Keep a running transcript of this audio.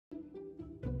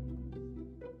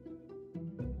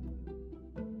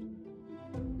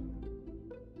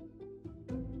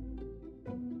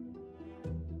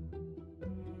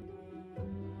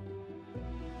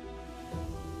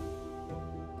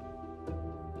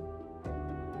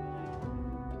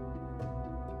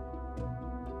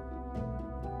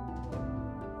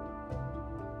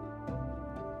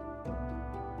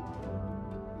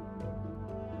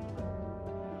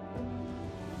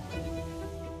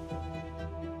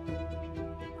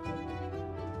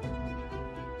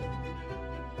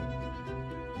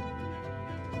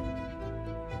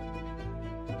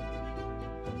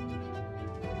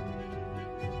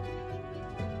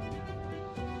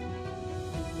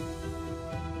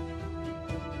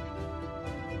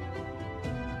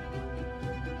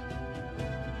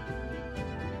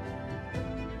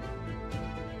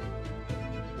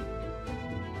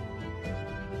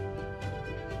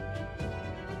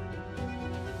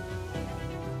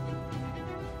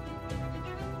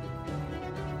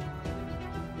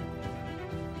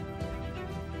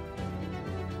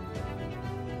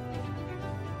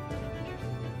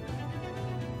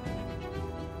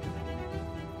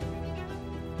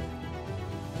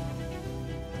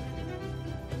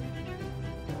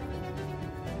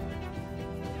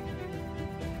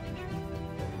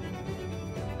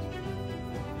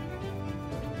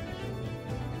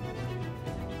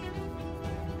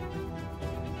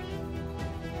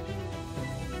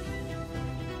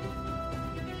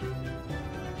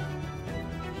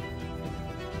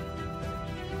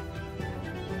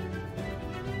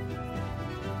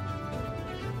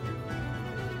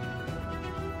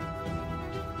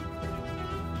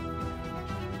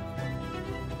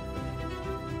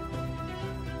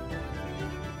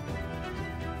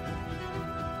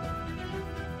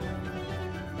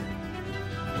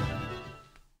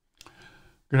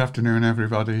Good afternoon,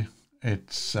 everybody.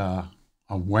 It's a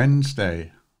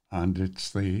Wednesday, and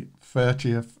it's the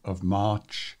 30th of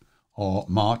March, or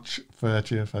March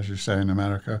 30th, as you say in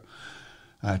America,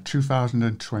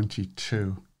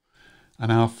 2022. And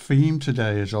our theme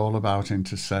today is all about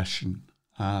intercession.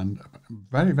 And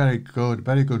very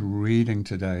good reading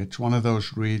today. It's one of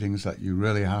those readings that you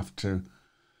really have to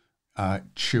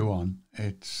chew on.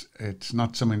 It's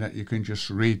not something that you can just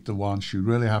read the once. You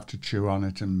really have to chew on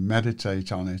it and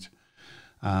meditate on it,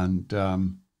 and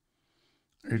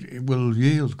it will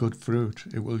yield good fruit.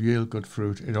 It will yield good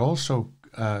fruit. It also,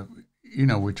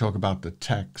 we talk about the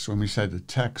text. When we say the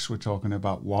text, we're talking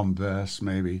about one verse,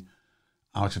 maybe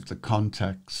out of the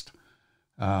context,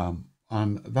 and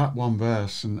that one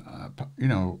verse, and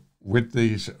with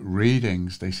these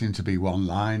readings, they seem to be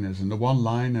one-liners, and the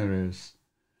one-liner is,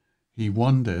 "He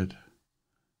wondered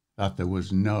that there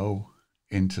was no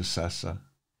intercessor."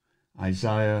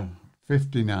 Isaiah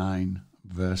 59,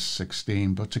 verse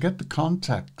 16. But to get the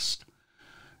context,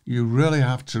 you really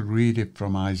have to read it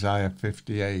from Isaiah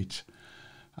 58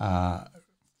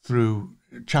 through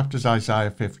chapters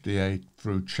Isaiah 58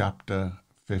 through chapter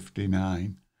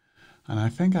 59. And I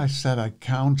think I said I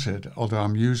counted, although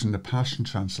I'm using the Passion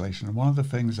Translation. And one of the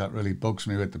things that really bugs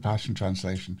me with the Passion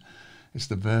Translation is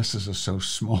the verses are so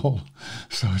small,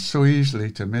 so it's so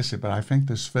easily to miss it. But I think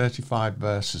there's 35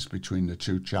 verses between the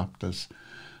two chapters.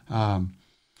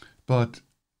 But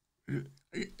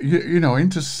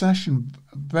intercession,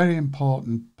 very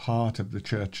important part of the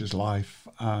church's life,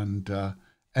 and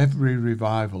every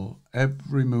revival,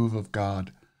 every move of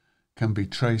God can be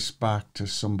traced back to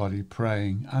somebody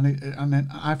praying. And then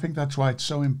I think that's why it's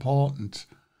so important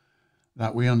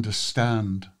that we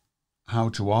understand how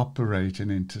to operate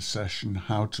in intercession,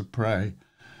 how to pray.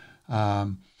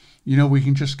 We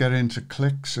can just get into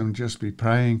cliques and just be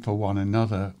praying for one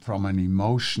another from an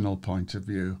emotional point of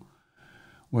view,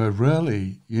 where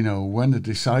really, when the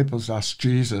disciples asked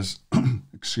Jesus,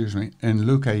 in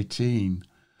Luke 18,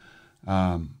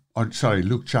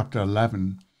 Luke chapter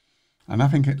 11, and I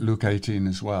think Luke 18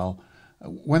 as well,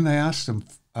 when they asked him,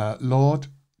 "Lord,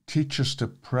 teach us to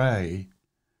pray,"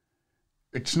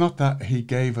 it's not that he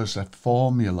gave us a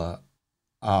formula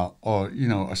or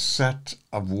a set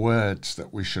of words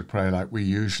that we should pray like we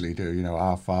usually do.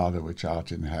 Our Father which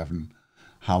art in heaven,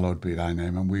 hallowed be thy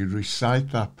name. And we recite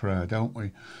that prayer, don't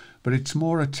we? But it's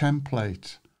more a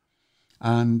template.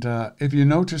 And if you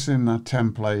notice in that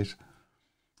template,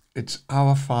 it's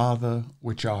our Father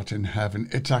which art in heaven.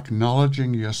 It's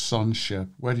acknowledging your sonship,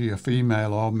 whether you're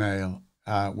female or male.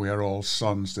 We are all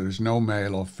sons. There is no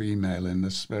male or female in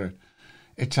the Spirit.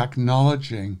 It's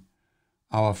acknowledging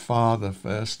our Father,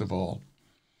 first of all.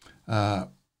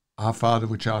 Our Father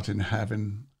which art in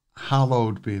heaven,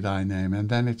 hallowed be thy name. And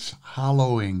then it's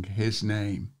hallowing his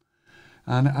name.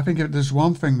 And I think if there's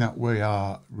one thing that we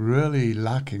are really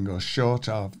lacking or short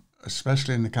of,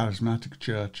 especially in the charismatic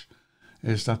church,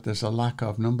 is that there's a lack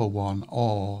of, number one,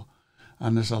 awe,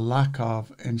 and there's a lack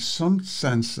of, in some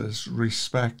senses,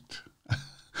 respect.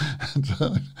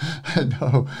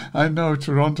 I know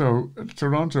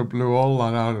Toronto blew all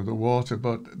that out of the water,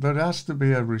 but there has to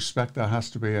be a respect, there has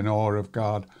to be an awe of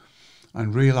God,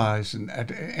 and realizing,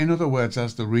 in other words,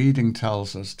 as the reading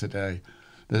tells us today,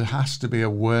 there has to be a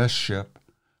worship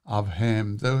of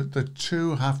him. The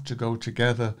two have to go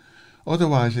together.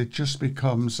 Otherwise, it just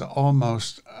becomes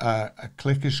almost a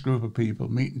cliquish group of people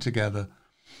meeting together,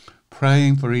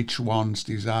 praying for each one's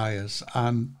desires.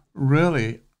 And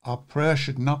really, our prayer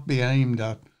should not be aimed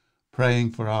at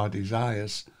praying for our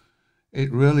desires.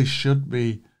 It really should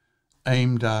be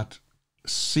aimed at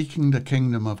seeking the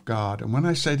kingdom of God. And when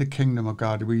I say the kingdom of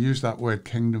God, we use that word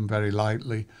kingdom very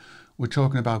lightly. We're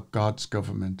talking about God's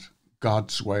government,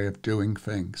 God's way of doing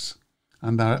things.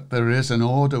 And that there is an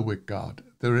order with God.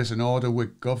 There is an order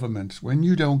with government. When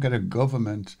you don't get a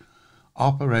government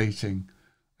operating,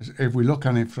 if we look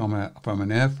at it from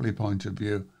an earthly point of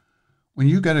view, when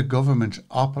you get a government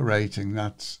operating,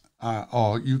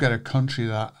 or you get a country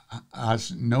that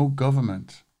has no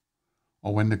government,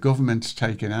 or when the government's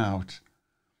taken out,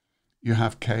 you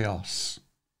have chaos.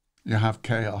 You have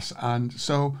chaos. And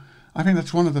so I think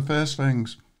that's one of the first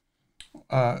things,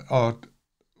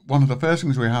 one of the first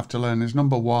things we have to learn is,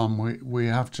 number one, we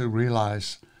have to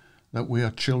realize that we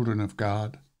are children of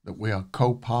God, that we are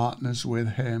co-partners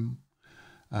with him.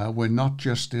 We're not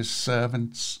just his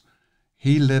servants.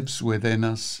 He lives within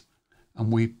us,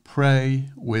 and we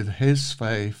pray with his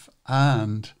faith,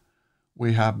 and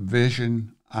we have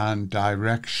vision and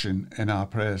direction in our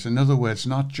prayers. In other words,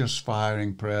 not just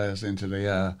firing prayers into the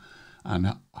air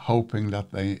and hoping that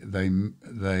they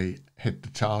hit the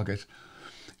target.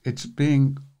 It's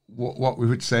being what we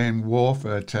would say in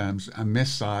warfare terms, a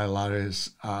missile that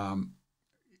is,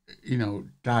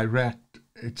 direct,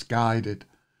 it's guided.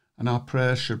 And our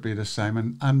prayers should be the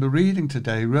same. And the reading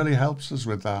today really helps us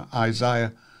with that,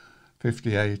 Isaiah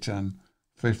 58 and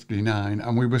 59.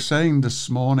 And we were saying this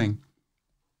morning,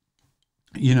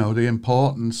 the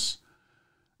importance,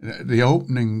 the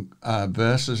opening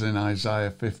verses in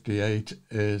Isaiah 58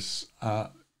 is,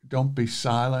 don't be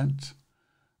silent,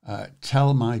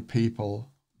 tell my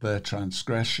people their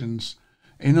transgressions.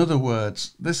 In other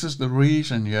words, this is the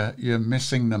reason you're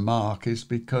missing the mark, is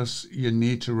because you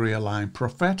need to realign.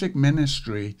 Prophetic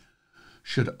ministry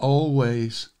should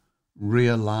always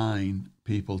realign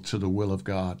people to the will of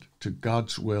God, to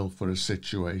God's will for a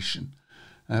situation.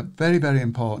 Very, very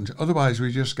important. Otherwise,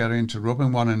 we just get into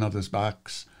rubbing one another's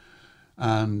backs,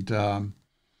 and that's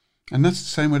the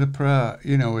same with a prayer.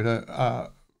 With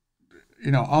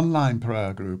online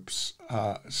prayer groups,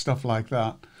 stuff like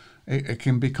that. It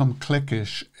can become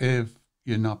cliquish if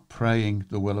you're not praying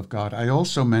the will of God. I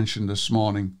also mentioned this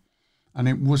morning, and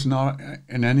it was not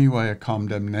in any way a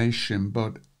condemnation,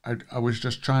 but I was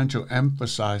just trying to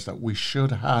emphasize that we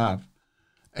should have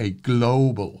a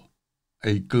global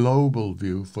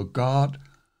view. For God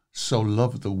so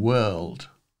loved the world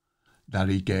that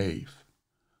he gave.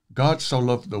 God so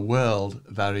loved the world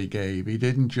that he gave. He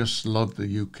didn't just love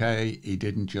the UK. He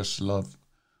didn't just love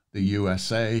the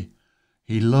USA.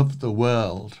 He loved the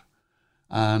world.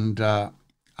 And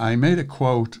I made a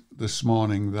quote this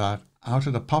morning that out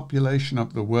of the population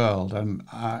of the world, and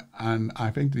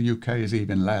I think the UK is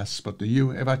even less, but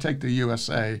if I take the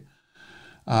USA,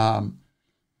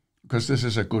 because this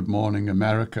is a Good Morning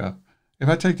America, if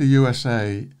I take the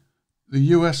USA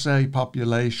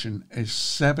population is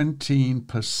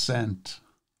 17%.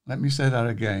 Let me say that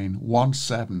again,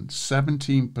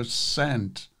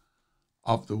 17%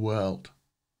 of the world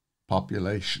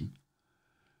population.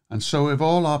 And so if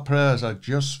all our prayers are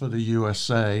just for the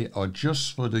USA or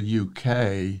just for the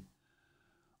UK,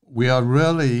 we are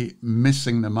really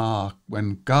missing the mark.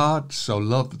 When God so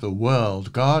loved the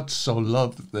world, God so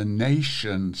loved the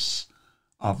nations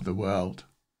of the world.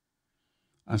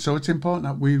 And so it's important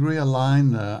that we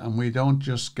realign there and we don't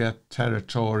just get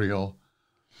territorial.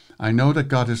 I know that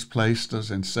God has placed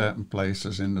us in certain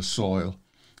places in the soil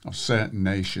of certain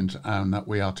nations and that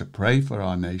we are to pray for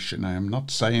our nation. I am not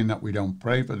saying that we don't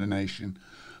pray for the nation,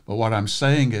 but what I'm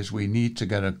saying is we need to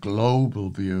get a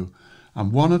global view.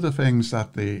 And one of the things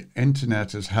that the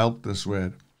internet has helped us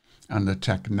with, and the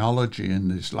technology in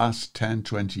these last 10,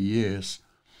 20 years,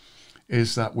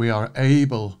 is that we are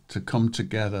able to come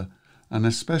together. And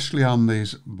especially on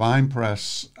these Vine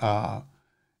Press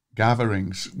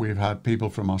gatherings, we've had people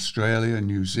from Australia,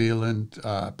 New Zealand,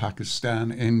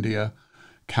 Pakistan, India,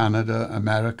 Canada,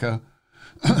 America,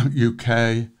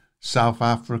 UK, South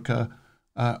Africa,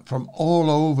 from all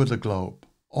over the globe.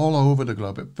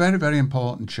 It's very, very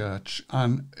important, church.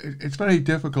 And it's very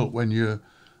difficult when you're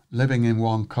living in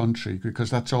one country, because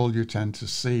that's all you tend to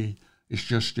see is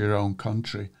just your own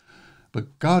country.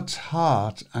 But God's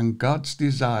heart and God's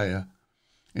desire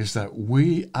is that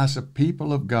we as a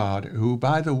people of God, who,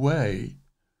 by the way,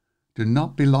 do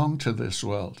not belong to this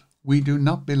world. We do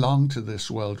not belong to this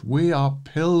world. We are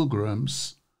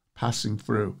pilgrims passing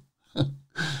through.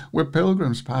 We're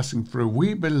pilgrims passing through.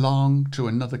 We belong to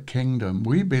another kingdom.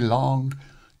 We belong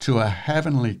to a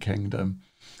heavenly kingdom.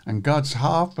 And God's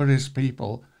heart for his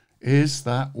people is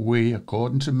that we,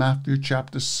 according to Matthew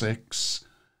chapter 6,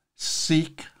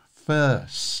 seek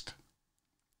first.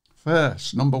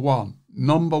 Number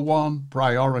one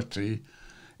priority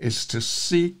is to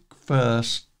seek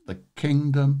first the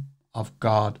kingdom of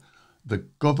God, the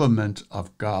government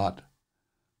of God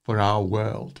for our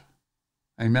world.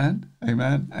 Amen,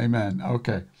 amen, amen.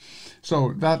 Okay,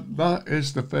 so that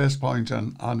is the first point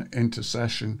on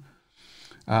intercession.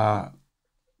 The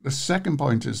second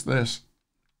point is this,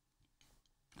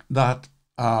 that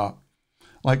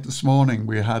like this morning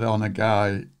we had on a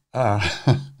guy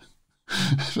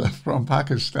from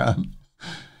Pakistan,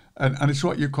 and it's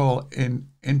what you call in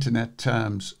internet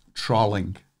terms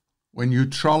trolling. When you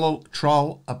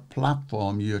troll a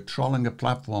platform, you're trolling a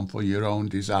platform for your own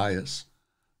desires,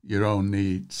 your own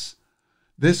needs.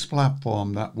 This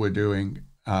platform that we're doing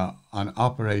and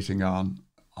operating on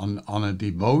a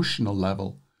devotional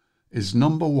level is,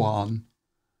 number one,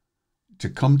 to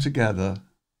come together.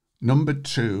 Number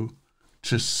two,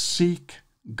 to seek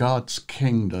God's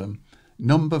kingdom.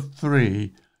 Number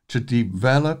three, to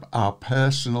develop our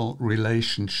personal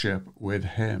relationship with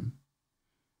him.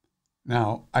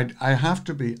 Now, I have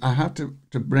to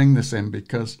bring this in,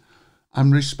 because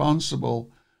I'm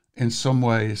responsible in some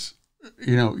ways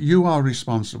you are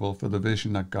responsible for the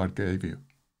vision that God gave you.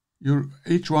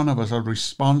 Each one of us are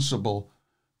responsible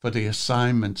for the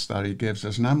assignments that he gives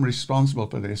us. And I'm responsible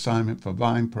for the assignment for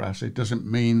Vine Press. It doesn't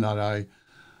mean that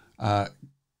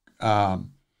I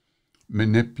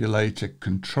manipulate it,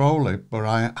 control it, but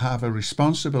I have a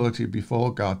responsibility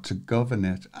before God to govern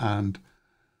it. And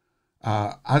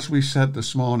as we said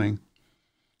this morning,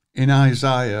 in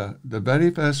Isaiah, the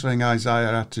very first thing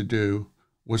Isaiah had to do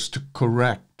was to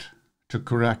correct.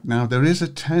 Now, there is a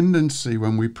tendency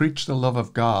when we preach the love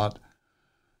of God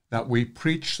that we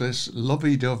preach this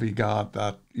lovey-dovey God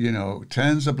that,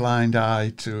 turns a blind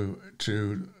eye to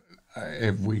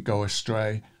if we go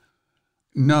astray.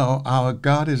 No, our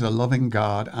God is a loving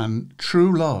God, and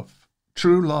true love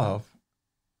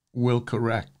will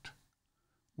correct,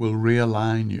 will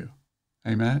realign you.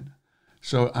 Amen?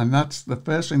 So, and that's the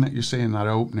first thing that you see in that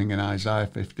opening in Isaiah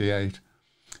 58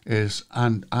 is,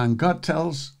 and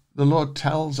the Lord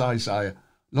tells Isaiah,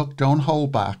 look, don't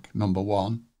hold back, number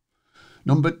one.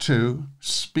 Number two,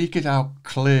 speak it out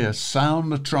clear,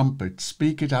 sound the trumpet,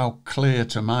 speak it out clear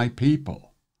to my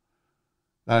people.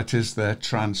 That is their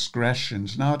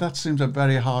transgressions. Now, that seems a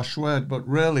very harsh word, but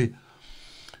really,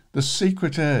 the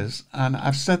secret is, and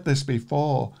I've said this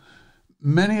before,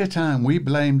 many a time we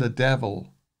blame the devil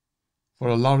for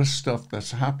a lot of stuff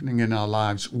that's happening in our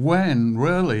lives, when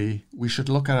really we should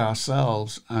look at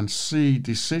ourselves and see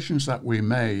decisions that we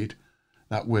made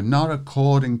that were not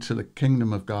according to the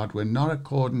kingdom of God, were not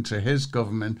according to his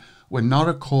government, were not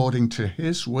according to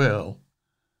his will.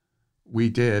 We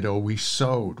did, or we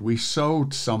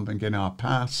sowed something in our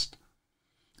past,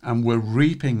 and we're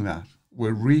reaping that.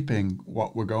 We're reaping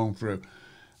what we're going through.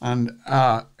 And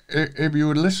if you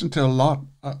would listen to a lot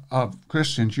of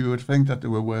Christians, you would think that they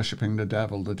were worshiping the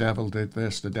devil. The devil did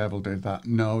this, the devil did that.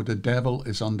 No, the devil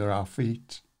is under our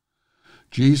feet.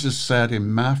 Jesus said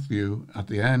in Matthew, at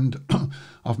the end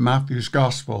of Matthew's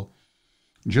gospel,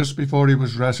 just before he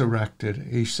was resurrected,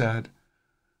 he said,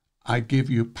 I give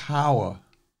you power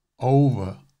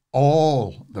over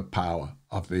all the power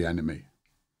of the enemy.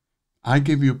 I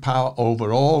give you power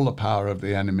over all the power of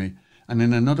the enemy. And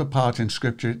in another part in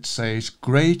Scripture it says,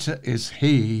 greater is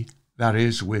he that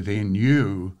is within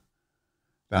you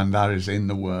than that is in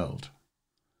the world.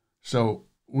 So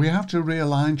we have to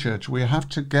realign, church. We have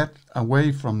to get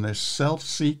away from this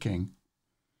self-seeking.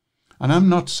 And I'm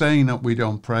not saying that we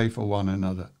don't pray for one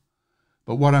another.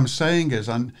 But what I'm saying is,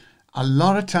 and a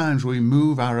lot of times we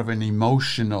move out of an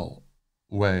emotional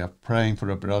way of praying for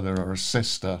a brother or a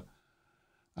sister.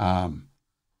 And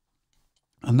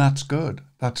that's good.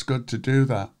 That's good to do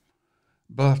that.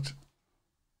 But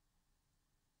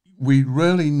we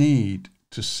really need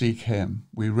to seek him.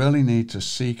 We really need to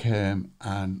seek him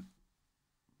and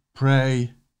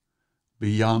pray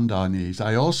beyond our needs.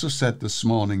 I also said this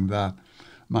morning that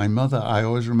I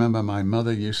always remember my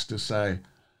mother used to say,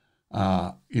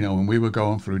 when we were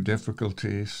going through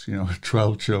difficulties,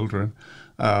 12 children,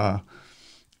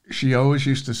 she always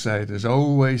used to say, there's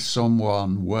always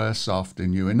someone worse off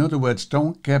than you. In other words,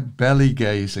 don't get belly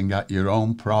gazing at your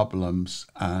own problems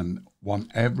and want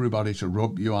everybody to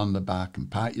rub you on the back and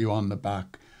pat you on the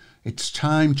back. It's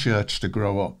time, church, to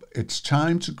grow up. It's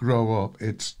time to grow up.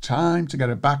 It's time to get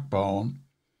a backbone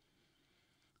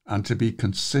and to be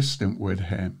consistent with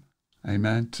him.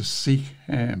 Amen. To seek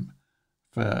him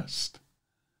first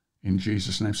in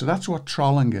Jesus' name. So that's what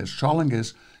trolling is. Trolling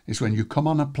is when you come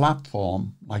on a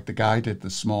platform like the guy did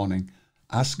this morning,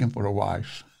 asking for a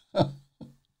wife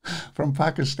from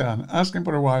Pakistan, asking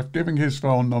for a wife, giving his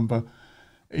phone number.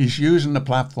 He's using the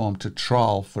platform to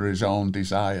troll for his own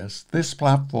desires. This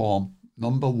platform,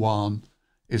 number one,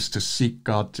 is to seek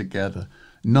God together.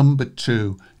 Number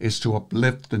two is to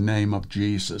uplift the name of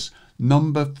Jesus.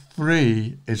 Number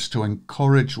three is to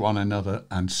encourage one another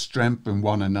and strengthen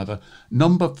one another.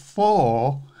 Number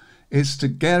four is to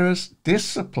get us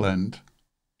disciplined.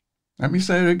 Let me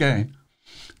say it again.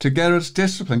 To get us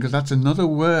disciplined, because that's another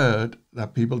word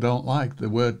that people don't like, the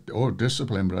word,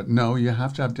 discipline. But no, you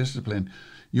have to have discipline.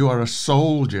 You are a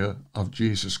soldier of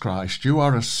Jesus Christ. You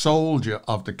are a soldier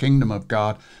of the kingdom of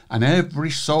God. And every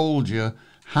soldier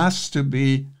has to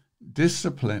be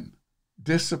disciplined.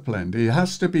 He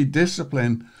has to be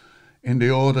disciplined in the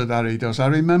order that he does. I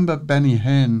remember Benny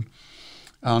Hinn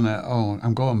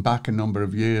I'm going back a number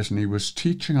of years, and he was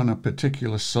teaching on a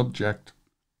particular subject.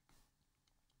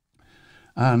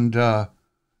 And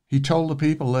he told the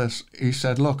people this. He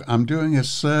said, look, I'm doing a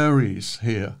series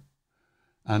here.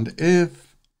 And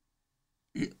if,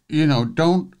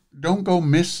 don't go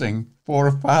missing 4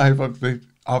 or 5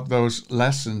 of those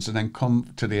lessons and then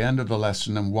come to the end of the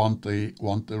lesson and want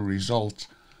the results.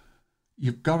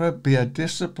 you've got to be a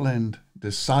disciplined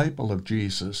disciple of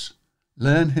Jesus,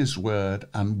 learn his word.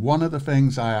 And one of the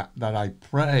things that I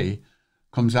pray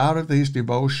comes out of these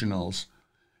devotionals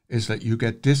is that you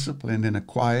get disciplined in a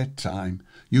quiet time.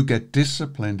 You get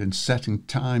disciplined in setting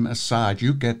time aside.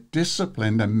 You get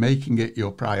disciplined in making it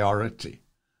your priority.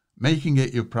 Making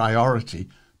it your priority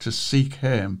to seek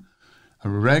him. A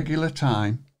regular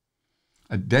time,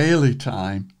 a daily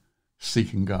time,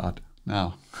 seeking God.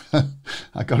 Now,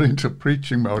 I got into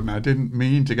preaching mode, and I didn't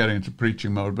mean to get into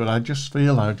preaching mode, but I just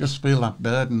feel that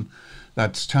burden.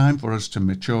 That's time for us to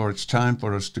mature. It's time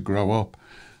for us to grow up.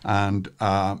 And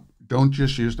don't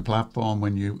just use the platform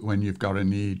when you've got a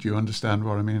need. You understand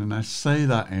what I mean? And I say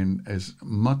that in as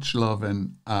much love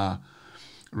and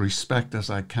respect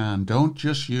as I can. Don't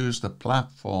just use the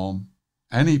platform,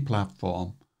 any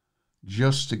platform,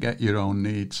 just to get your own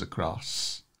needs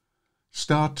across.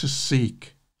 Start to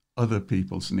seek other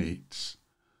people's needs.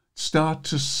 Start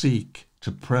to seek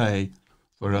to pray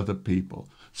for other people.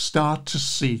 Start to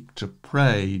seek to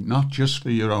pray not just for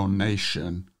your own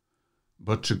nation,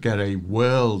 but to get a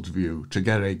world view, to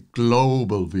get a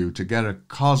global view, to get a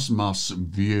cosmos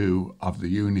view of the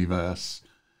universe,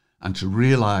 and to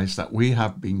realize that we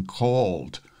have been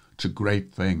called to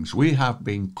great things. We have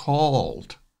been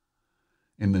called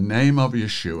in the name of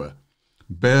Yeshua,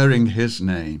 bearing his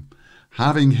name,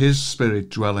 having his spirit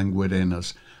dwelling within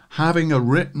us, having a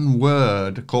written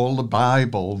word called the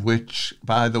Bible, which,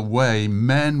 by the way,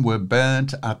 men were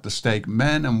burnt at the stake.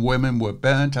 Men and women were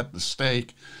burnt at the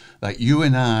stake, that you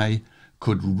and I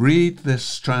could read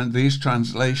these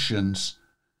translations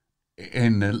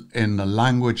in the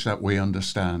language that we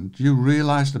understand. Do you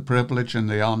realize the privilege and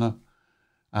the honor?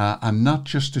 And not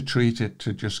just to treat it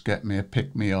to just get me a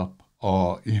pick-me-up,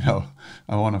 or,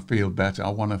 I want to feel better. I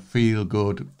want to feel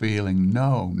good feeling.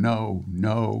 No.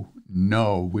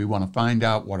 We want to find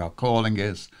out what our calling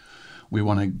is. We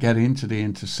want to get into the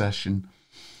intercession.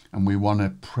 And we want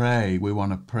to pray. We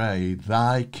want to pray,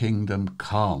 thy kingdom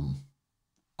come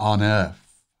on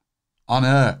earth. On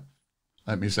earth.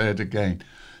 Let me say it again.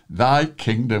 Thy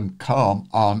kingdom come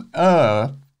on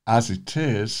earth as it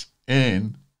is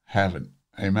in heaven.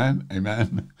 Amen.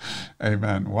 Amen.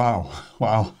 Amen. Wow.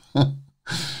 Wow.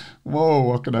 Whoa,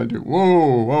 what can I do?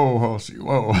 Whoa, horsey.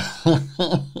 Whoa.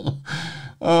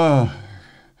 What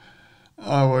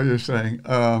are you saying?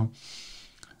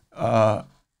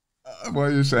 What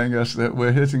are you saying, Esther?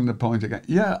 We're hitting the point again.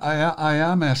 Yeah, I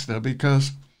am, Esther,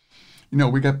 because,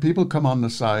 we get people come on the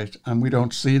site and we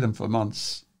don't see them for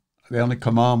months. They only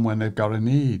come on when they've got a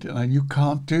need. And you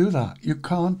can't do that. You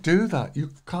can't do that.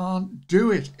 You can't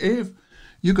do it. If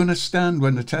you're going to stand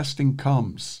when the testing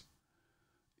comes,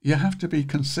 you have to be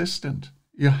consistent.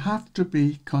 You have to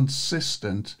be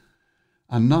consistent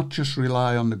and not just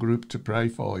rely on the group to pray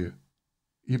for you.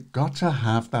 You've got to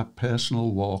have that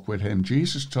personal walk with him.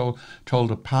 Jesus told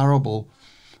a parable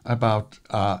about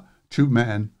two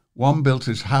men. One built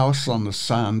his house on the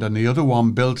sand and the other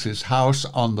one built his house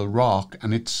on the rock.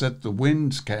 And it said the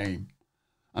winds came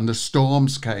and the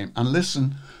storms came. And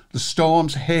listen, the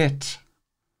storms hit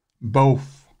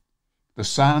both the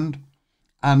sand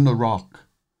and the rock.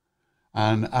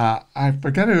 And I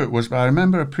forget who it was, but I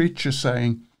remember a preacher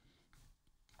saying,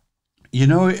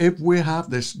 if we have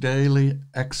this daily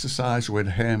exercise with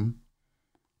him,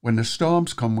 when the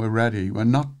storms come, we're ready. We're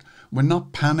not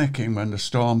panicking when the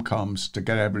storm comes to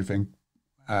get everything,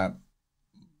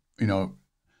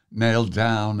 nailed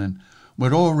down. And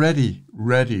we're already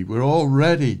ready. We're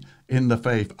already in the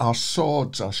faith. Our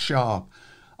swords are sharp.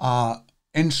 Our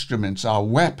instruments, our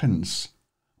weapons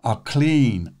are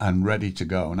clean and ready to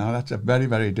go. Now, that's a very,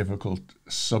 very difficult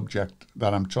subject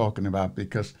that I'm talking about,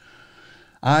 because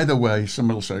either way,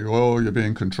 somebody will say, oh, you're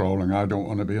being controlling. I don't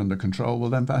want to be under control.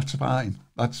 Well, then that's fine.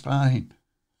 That's fine.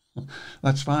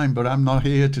 That's fine. But I'm not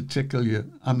here to tickle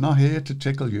you. I'm not here to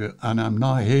tickle you. And I'm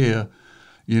not here,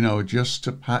 just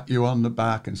to pat you on the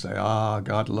back and say,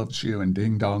 God loves you, and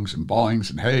ding-dongs and boings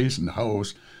and heys and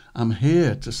hoes. I'm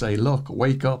here to say, look,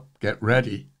 wake up, get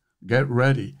ready, get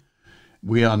ready.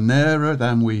 We are nearer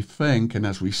than we think. And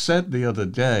as we said the other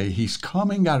day, he's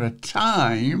coming at a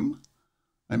time.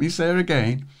 Let me say it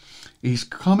again. He's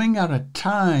coming at a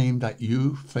time that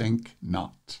you think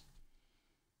not.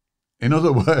 In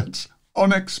other words,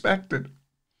 unexpected.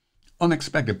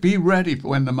 Unexpected. Be ready for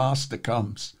when the Master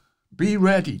comes. Be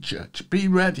ready, church. Be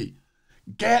ready.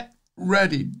 Get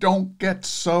ready. Don't get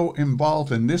so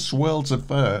involved in this world's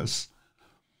affairs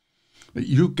that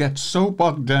you get so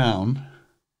bogged down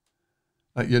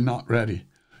that you're not ready.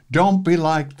 Don't be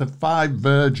like the 5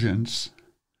 virgins.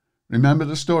 Remember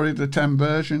the story of the 10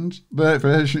 virgins?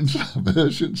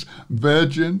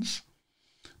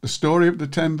 The story of the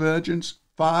 10 virgins,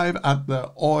 5 had their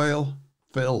oil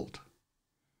filled,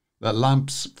 their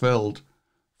lamps filled.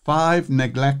 5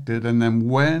 neglected, and then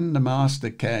when the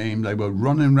master came, they were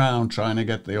running around trying to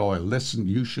get the oil. Listen,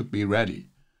 you should be ready.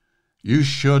 You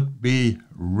should be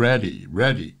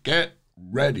ready. Get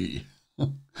ready.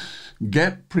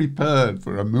 Get prepared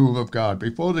for a move of God.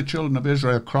 Before the children of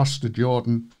Israel crossed the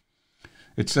Jordan,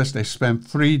 it says they spent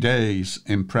 3 days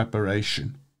in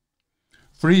preparation.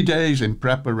 3 days in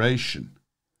preparation.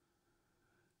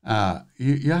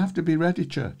 You have to be ready,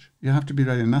 church. You have to be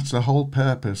ready. And that's the whole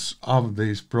purpose of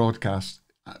these broadcasts.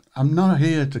 I'm not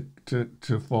here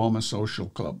to form a social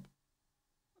club.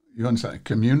 You understand?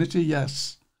 Community,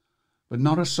 yes. But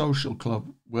not a social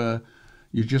club where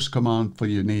you just come on for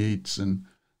your needs and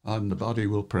the body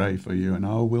will pray for you and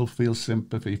we'll feel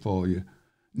sympathy for you.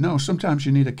 No, sometimes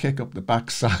you need to kick up the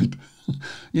backside.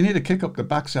 You need to kick up the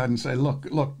backside and say, look,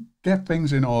 get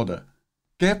things in order.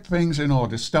 Get things in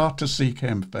order. Start to seek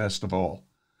him first of all.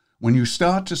 When you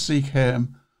start to seek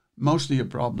him, most of your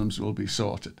problems will be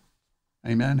sorted.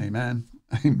 Amen, amen,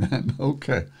 amen.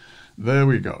 Okay, there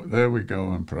we go.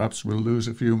 And perhaps we'll lose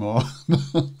a few more.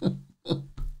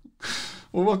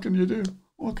 Well, what can you do?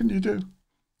 What can you do?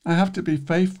 I have to be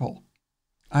faithful.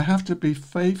 I have to be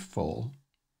faithful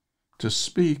to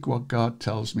speak what God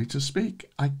tells me to speak.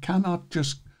 I cannot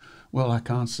just... Well, I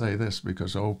can't say this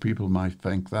because, people might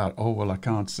think that. I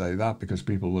can't say that because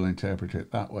people will interpret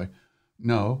it that way.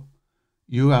 No,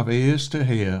 you have ears to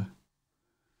hear.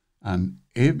 And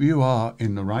if you are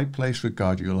in the right place with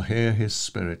God, you'll hear his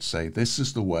Spirit say, this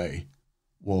is the way,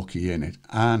 walk ye in it.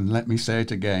 And let me say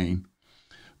it again,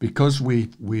 because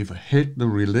we've hit the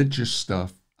religious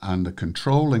stuff and the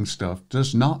controlling stuff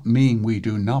does not mean we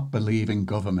do not believe in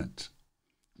government.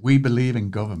 We believe in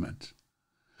government.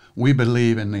 We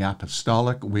believe in the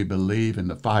apostolic. We believe in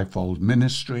the fivefold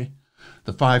ministry.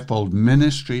 The fivefold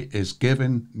ministry is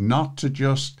given not to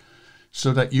just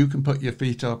so that you can put your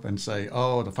feet up and say,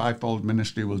 the fivefold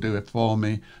ministry will do it for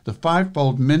me. The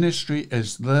fivefold ministry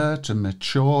is there to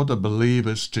mature the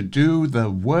believers to do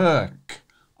the work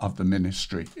of the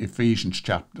ministry. Ephesians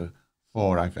chapter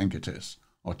 4, I think it is,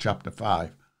 or chapter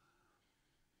 5.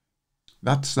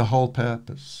 That's the whole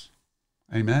purpose.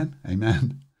 Amen,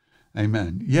 amen.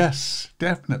 Amen. Yes,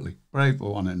 definitely. Pray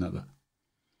for one another.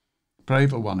 Pray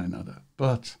for one another.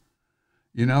 But,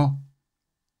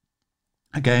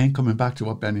 again, coming back to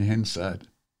what Benny Hinn said,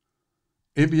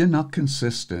 if you're not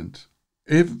consistent,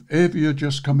 if you're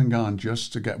just coming on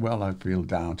just to get, I feel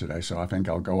down today, so I think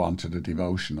I'll go on to the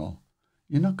devotional,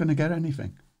 you're not going to get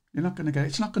anything. You're not going to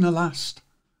it's not going to last.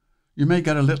 You may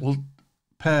get a little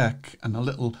perk and a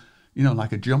little,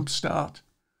 like a jump start.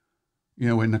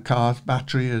 When the car's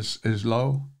battery is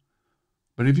low.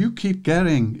 But if you keep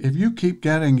getting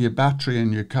your battery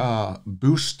in your car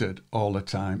boosted all the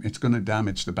time, it's going to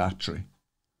damage the battery.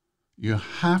 You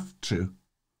have to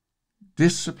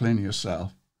discipline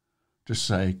yourself to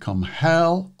say, come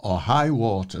hell or high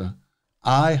water,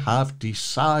 I have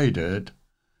decided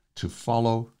to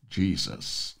follow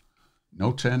Jesus.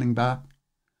 No turning back.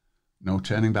 No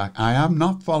turning back. I am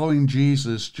not following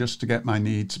Jesus just to get my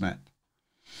needs met.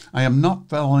 I am not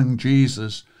following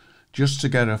Jesus just to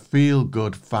get a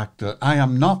feel-good factor. I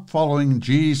am not following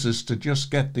Jesus to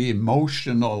just get the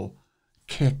emotional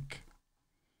kick.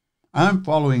 I'm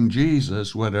following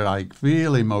Jesus whether I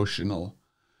feel emotional,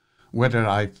 whether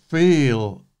I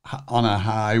feel on a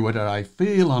high, whether I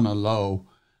feel on a low.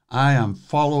 I am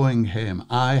following him.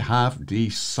 I have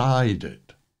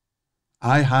decided.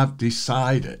 I have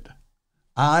decided.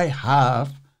 I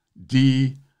have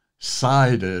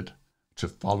decided to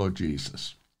follow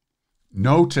Jesus.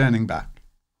 No turning back.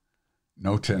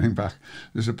 No turning back.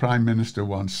 There's a prime minister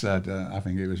once said, I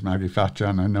think it was Maggie Thatcher,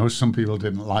 and I know some people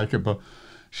didn't like her, but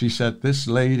she said, this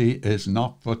lady is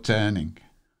not for turning.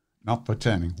 Not for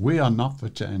turning. We are not for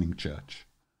turning, church.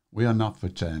 We are not for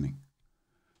turning.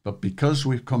 But because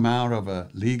we've come out of a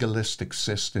legalistic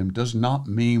system does not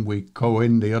mean we go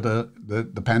in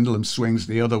the pendulum swings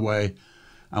the other way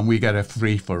and we get a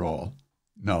free-for-all.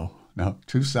 No.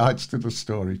 Two sides to the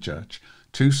story, church.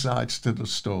 Two sides to the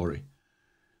story.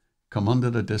 Come under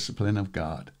the discipline of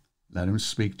God. Let him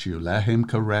speak to you. Let him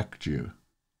correct you.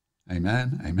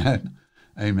 Amen, amen,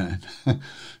 amen.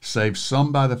 Save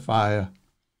some by the fire,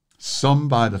 some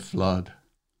by the flood,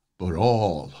 but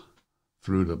all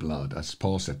through the blood. As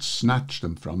Paul said, snatch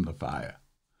them from the fire.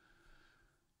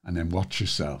 And then watch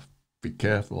yourself. Be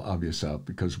careful of yourself,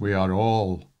 because we are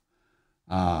all,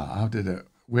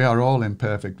 we are all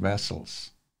imperfect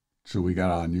vessels till we get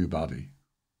our new body.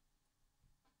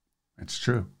 It's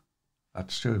true.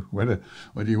 That's true. Whether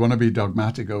you want to be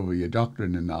dogmatic over your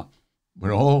doctrine or not, We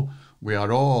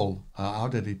are all, how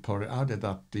did he put it? How did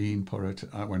that dean put it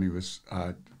when he was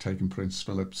taking Prince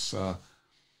Philip's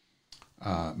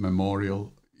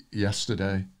memorial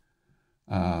yesterday?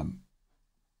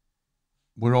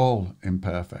 We're all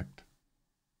imperfect.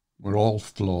 We're all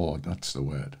flawed, that's the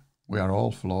word. We are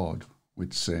all flawed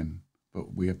with sin,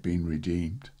 but we have been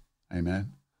redeemed.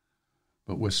 Amen.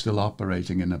 But we're still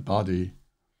operating in a body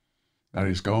that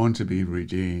is going to be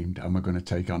redeemed, and we're going to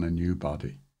take on a new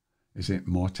body. Is it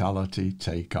mortality?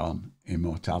 Take on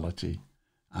immortality.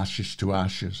 Ashes to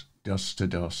ashes, dust to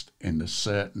dust, in the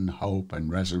certain hope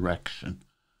and resurrection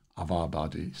of our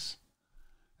bodies.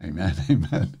 Amen,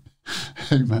 amen,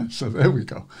 amen. So there we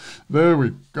go. There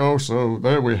we go. So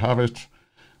there we have it.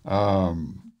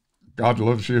 God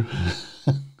loves you.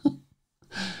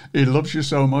 He loves you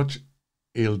so much,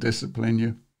 he'll discipline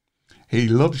you. He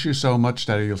loves you so much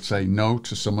that he'll say no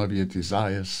to some of your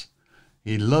desires.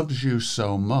 He loves you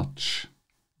so much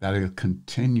that he'll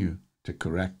continue to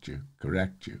correct you,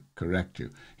 correct you, correct you.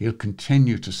 He'll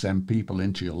continue to send people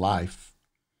into your life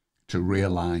to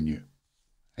realign you.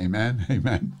 Amen,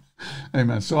 amen,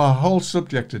 amen. So our whole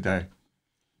subject today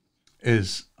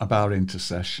is about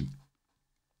intercession.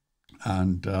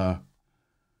 And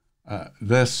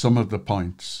there's some of the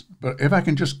points. But if I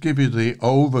can just give you the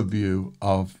overview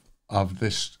of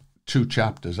this two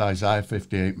chapters, Isaiah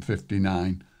 58 and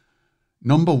 59.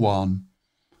 Number one,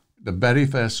 the very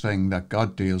first thing that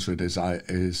God deals with is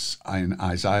in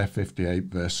Isaiah 58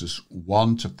 verses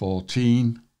 1 to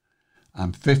 14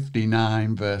 and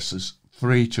 59 verses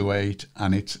 3 to 8,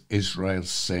 and it's Israel's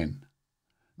sin.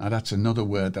 Now that's another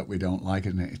word that we don't like,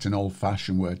 isn't it? It's an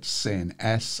old-fashioned word, sin,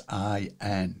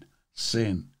 S-I-N,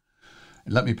 sin.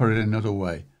 And let me put it another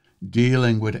way,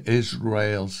 dealing with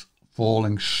Israel's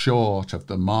falling short of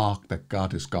the mark that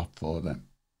God has got for them.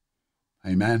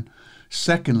 Amen.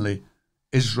 Secondly,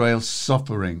 Israel's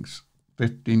sufferings,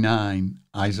 59,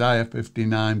 Isaiah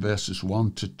 59 verses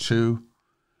 1 to 2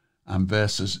 and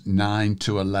verses 9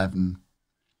 to 11.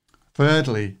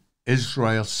 Thirdly,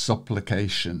 Israel's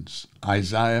supplications,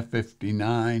 Isaiah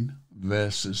 59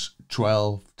 verses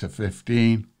 12 to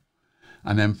 15.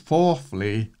 And then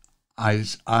fourthly,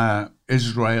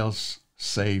 Israel's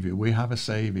Savior. We have a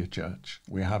Savior, church.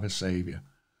 We have a Savior.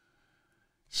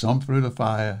 Some through the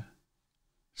fire,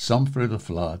 some through the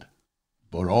flood,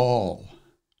 but all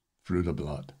through the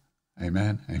blood.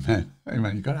 Amen, amen,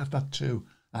 amen. You've got to have that too,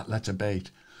 that letter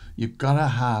bait. You've got to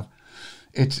have,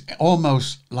 it's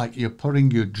almost like you're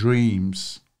putting your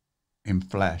dreams in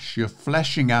flesh. You're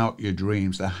fleshing out your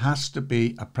dreams. There has to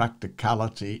be a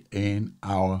practicality in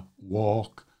our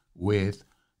walk with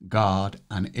God.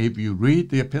 And if you read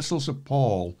the epistles of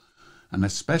Paul, and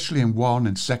especially in 1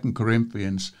 and 2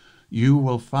 Corinthians, you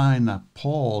will find that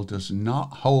Paul does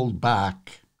not hold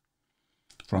back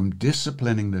from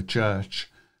disciplining the church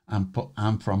and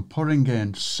from putting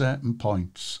in certain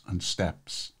points and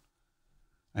steps,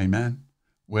 amen,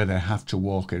 where they have to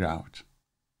walk it out.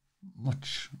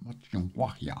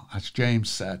 As James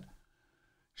said,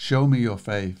 show me your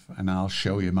faith and I'll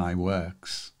show you my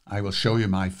works. I will show you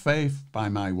my faith by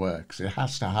my works. It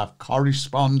has to have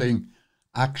corresponding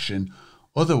action.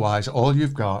 Otherwise, all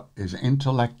you've got is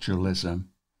intellectualism,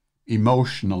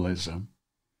 emotionalism,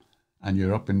 and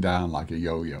you're up and down like a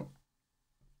yo-yo.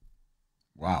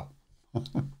 Wow.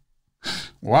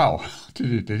 Wow.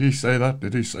 Did he say that?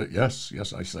 Did he say, yes,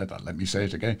 I said that. Let me say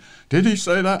it again. Did he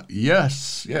say that?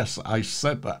 Yes, I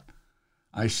said that.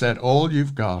 I said all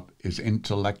you've got is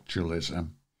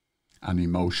intellectualism and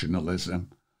emotionalism,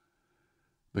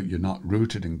 but you're not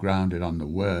rooted and grounded on the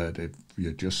word if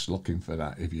you're just looking for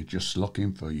that, if you're just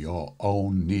looking for your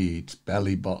own needs,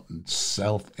 belly button,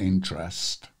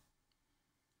 self-interest.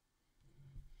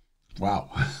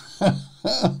 Wow.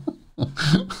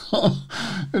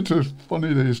 It was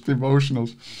funny, these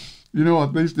devotionals. You know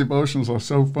what? These devotionals are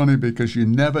so funny because you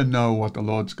never know what the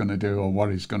Lord's going to do or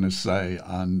what he's going to say.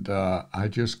 And I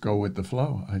just go with the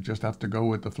flow. I just have to go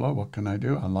with the flow. What can I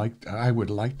do? I would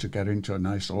like to get into a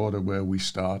nice order where we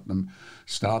start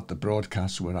the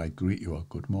broadcast where I greet you all.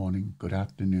 Good morning, good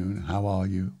afternoon. How are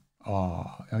you?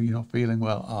 Are you not feeling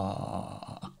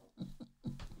well?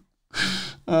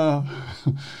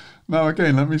 Now,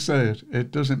 again, let me say it.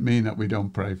 It doesn't mean that we don't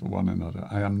pray for one another.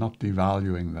 I am not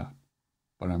devaluing that.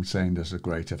 But I'm saying there's a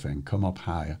greater thing. Come up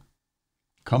higher.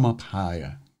 Come up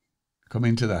higher. Come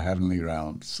into the heavenly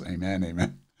realms. Amen,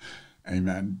 amen,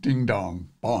 amen. Ding dong,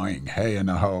 boing, hey and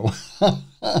a ho.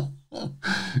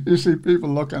 You see, people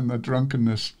look on the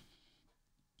drunkenness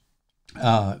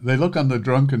They look on the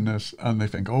drunkenness and they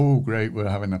think, oh, great, we're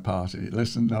having a party.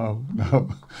 Listen, no,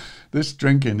 no. This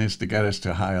drinking is to get us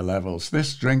to higher levels.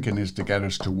 This drinking is to get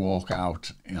us to walk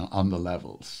out, on the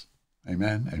levels.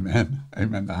 Amen, amen,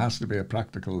 amen. There has to be a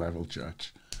practical level,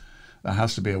 church. There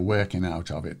has to be a working out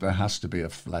of it. There has to be a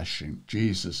fleshing.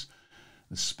 Jesus,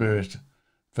 the Spirit,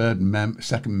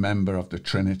 second member of the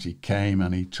Trinity, came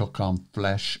and he took on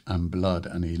flesh and blood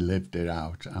and he lived it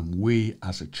out. And we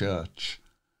as a church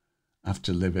have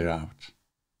to live it out.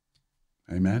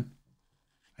 Amen?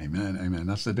 Amen, amen.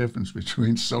 That's the difference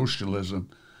between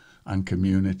socialism and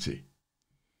community.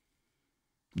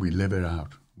 We live it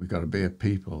out. We've got to be a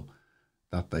people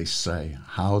that they say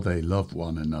how they love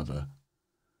one another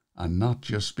and not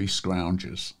just be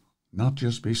scroungers. Not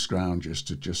just be scroungers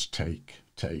to just take,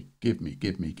 give me,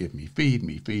 feed me, feed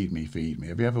me, feed me.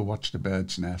 Have you ever watched a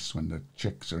bird's nest when the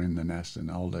chicks are in the nest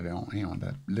and all their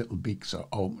little beaks are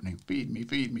opening? Feed me,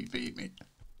 feed me, feed me.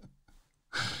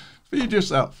 Feed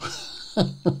yourself.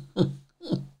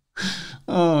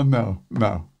 Oh,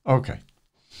 no. Okay.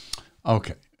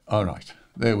 All right.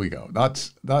 There we go.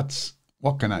 That's,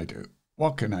 what can I do?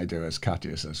 What can I do, as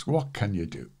Katia says? What can you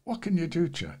do? What can you do,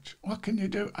 church? What can you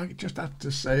do? I just have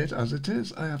to say it as it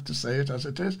is. I have to say it as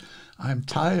it is. I'm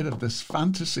tired of this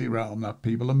fantasy realm that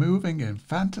people are moving in.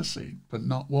 Fantasy, but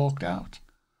not walked out.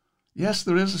 Yes,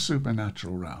 there is a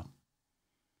supernatural realm.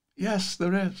 Yes,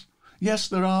 there is. Yes,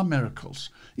 there are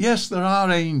miracles. Yes, there are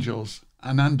angels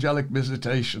and angelic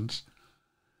visitations.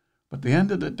 But at the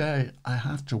end of the day, I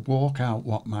have to walk out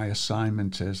what my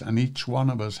assignment is, and each one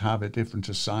of us have a different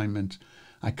assignment.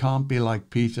 I can't be like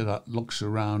Peter that looks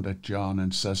around at John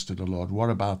and says to the Lord, what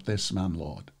about this man,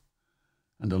 Lord?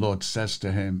 And the Lord says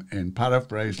to him in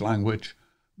paraphrase language,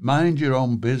 mind your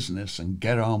own business and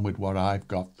get on with what I've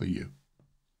got for you.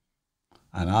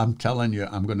 And I'm telling you,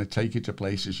 I'm going to take you to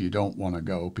places you don't want to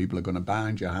go. People are going to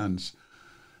bind your hands,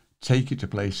 take you to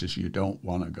places you don't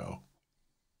want to go.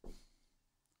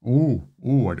 Ooh,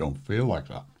 I don't feel like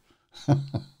that.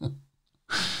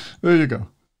 There you go.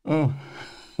 Oh.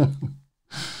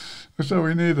 So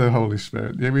we need the Holy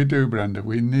Spirit. Yeah, we do, Brenda.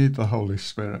 We need the Holy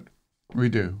Spirit. We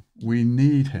do. We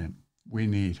need him. We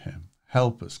need him.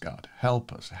 Help us, God.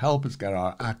 Help us. Help us get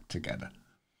our act together.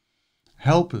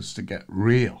 Help us to get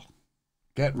real.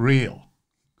 Get real.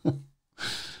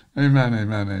 Amen,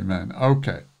 amen, amen.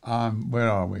 Okay, where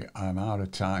are we? I'm out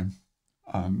of time.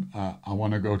 I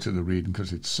want to go to the reading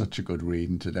because it's such a good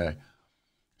reading today.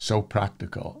 So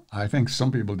practical. I think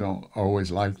some people don't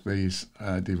always like these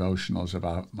devotionals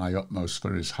about my utmost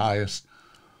for his highest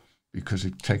because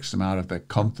it takes them out of their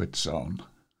comfort zone.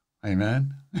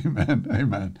 Amen? Amen,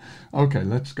 amen. Okay,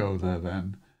 let's go there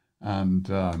then.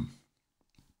 And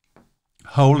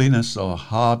Holiness or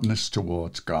Hardness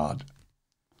Towards God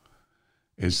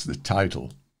is the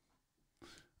title.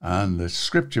 And the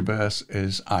scripture verse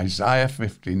is Isaiah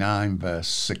 59, verse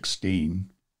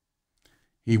 16.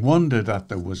 He wondered that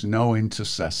there was no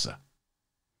intercessor.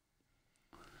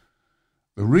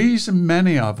 The reason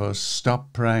many of us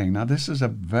stop praying, now this is a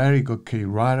very good key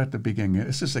right at the beginning.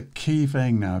 This is a key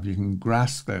thing now, if you can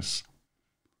grasp this.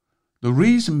 The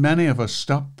reason many of us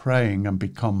stop praying and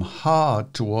become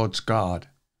hard towards God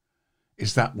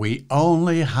is that we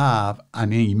only have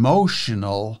an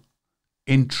emotional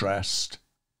interest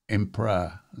in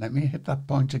prayer. Let me hit that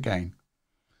point again.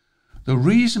 The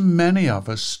reason many of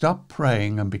us stop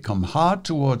praying and become hard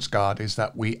towards God is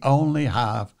that we only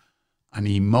have an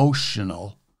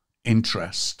emotional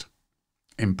interest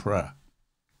in prayer.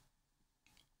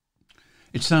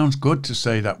 It sounds good to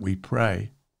say that we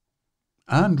pray,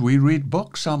 and we read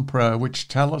books on prayer which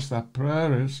tell us that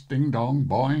prayer is ding dong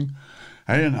boing,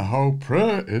 hey and ho,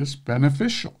 prayer is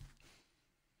beneficial,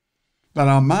 that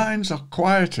our minds are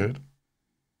quieted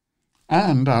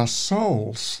and our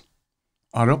souls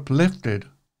are uplifted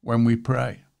when we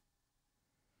pray.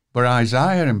 But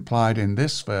Isaiah implied in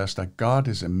this verse that God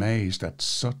is amazed at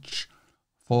such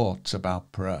thoughts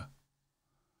about prayer.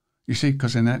 You see,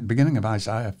 because in the beginning of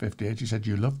Isaiah 58, he said,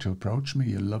 you love to approach me,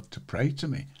 you love to pray to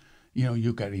me. You know,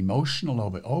 you get emotional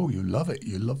over it. Oh, you love it.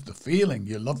 You love the feeling.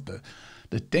 You love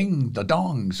the ding, the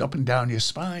dongs up and down your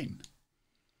spine.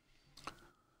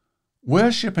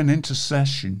 Worship and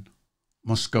intercession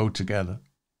must go together.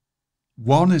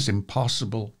 One is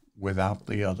impossible without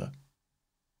the other.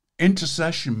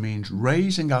 Intercession means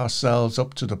raising ourselves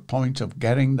up to the point of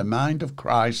getting the mind of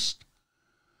Christ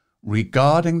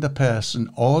regarding the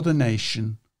person or the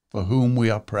nation for whom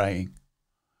we are praying.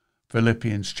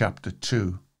 Philippians chapter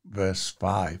 2, verse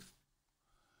 5.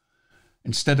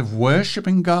 Instead of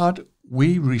worshipping God,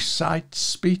 we recite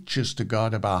speeches to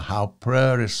God about how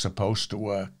prayer is supposed to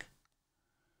work.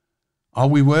 Are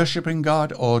we worshipping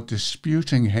God or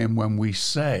disputing him when we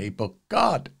say, but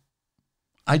God,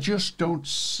 I just don't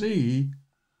see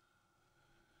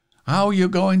how you're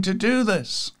going to do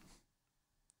this?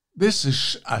 This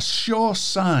is a sure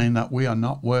sign that we are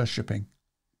not worshipping.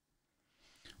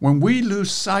 When we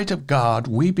lose sight of God,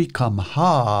 we become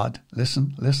hard.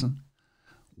 Listen.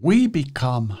 We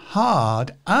become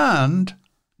hard and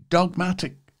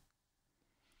dogmatic.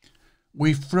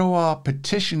 We throw our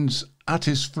petitions at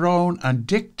his throne and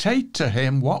dictate to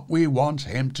him what we want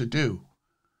him to do.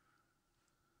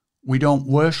 We don't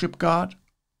worship God,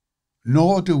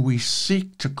 nor do we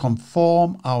seek to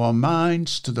conform our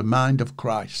minds to the mind of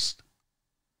Christ.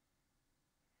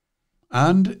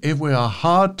 And if we are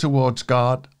hard towards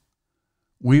God,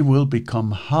 we will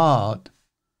become hard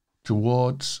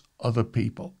towards other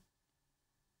people.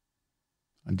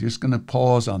 I'm just going to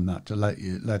pause on that to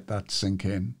let that sink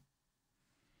in.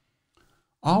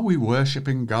 Are we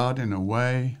worshipping God in a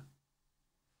way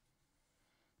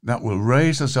that will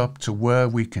raise us up to where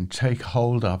we can take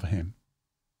hold of him?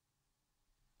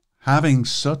 Having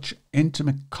such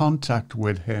intimate contact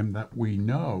with him that we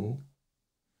know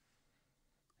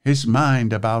his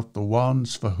mind about the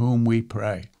ones for whom we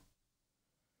pray.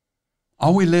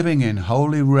 Are we living in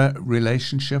holy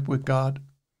relationship with God?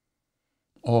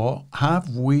 Or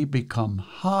have we become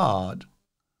hard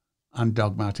and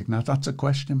dogmatic? Now that's a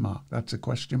question mark. That's a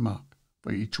question mark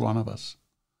for each one of us.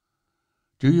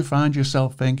 Do you find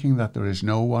yourself thinking that there is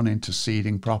no one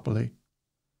interceding properly?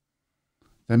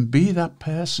 Then be that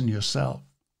person yourself.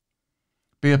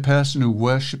 Be a person who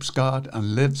worships God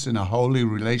and lives in a holy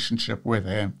relationship with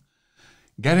him.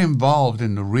 Get involved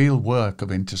in the real work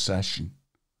of intercession,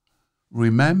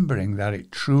 remembering that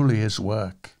it truly is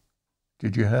work.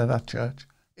 Did you hear that, church?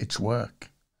 It's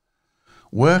work.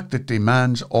 Work that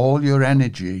demands all your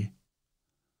energy,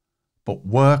 but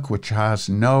work which has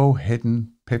no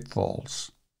hidden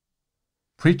pitfalls.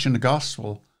 Preaching the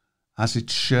gospel has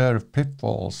its share of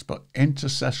pitfalls, but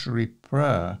intercessory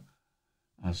prayer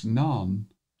has none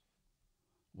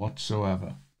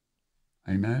whatsoever.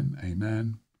 Amen,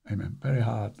 amen, amen. Very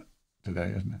hard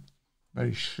today, isn't it?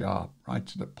 Very sharp, right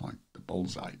to the point, the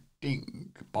bullseye.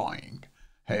 Ding, boing,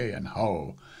 hey and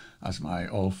ho, as my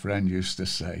old friend used to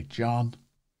say. John,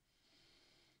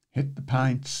 hit the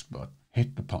pints, but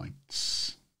hit the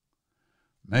points.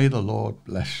 May the Lord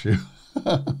bless you.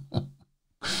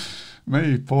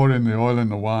 May he pour in the oil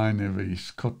and the wine if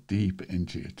he's cut deep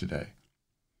into you today.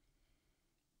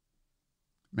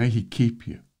 May he keep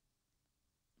you.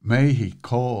 May he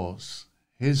cause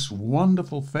his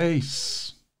wonderful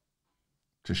face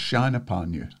to shine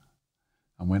upon you.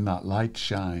 And when that light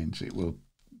shines, it will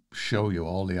show you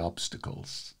all the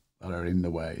obstacles that are in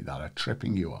the way, that are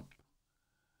tripping you up.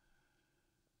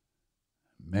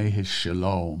 May his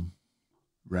shalom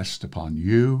rest upon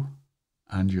you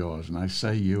and yours. And I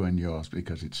say you and yours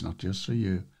because it's not just for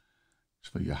you. It's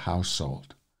for your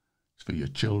household. It's for your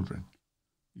children,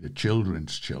 your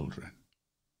children's children,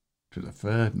 to the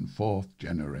third and fourth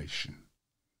generation,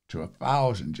 to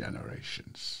 1,000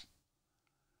 generations.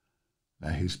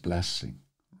 Let his blessing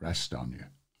rest on you,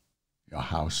 your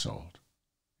household,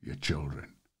 your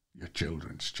children, your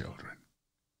children's children.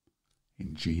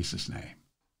 In Jesus' name.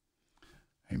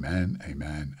 Amen,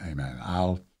 amen, amen.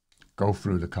 I'll go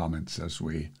through the comments as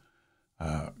we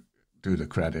do the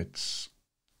credits.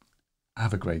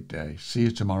 Have a great day. See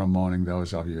you tomorrow morning,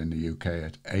 those of you in the UK,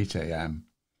 at 8 a.m.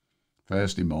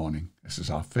 Thursday morning. This is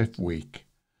our 5th week.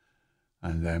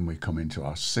 And then we come into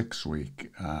our 6th week,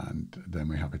 and then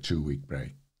we have a 2-week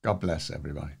break. God bless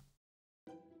everybody.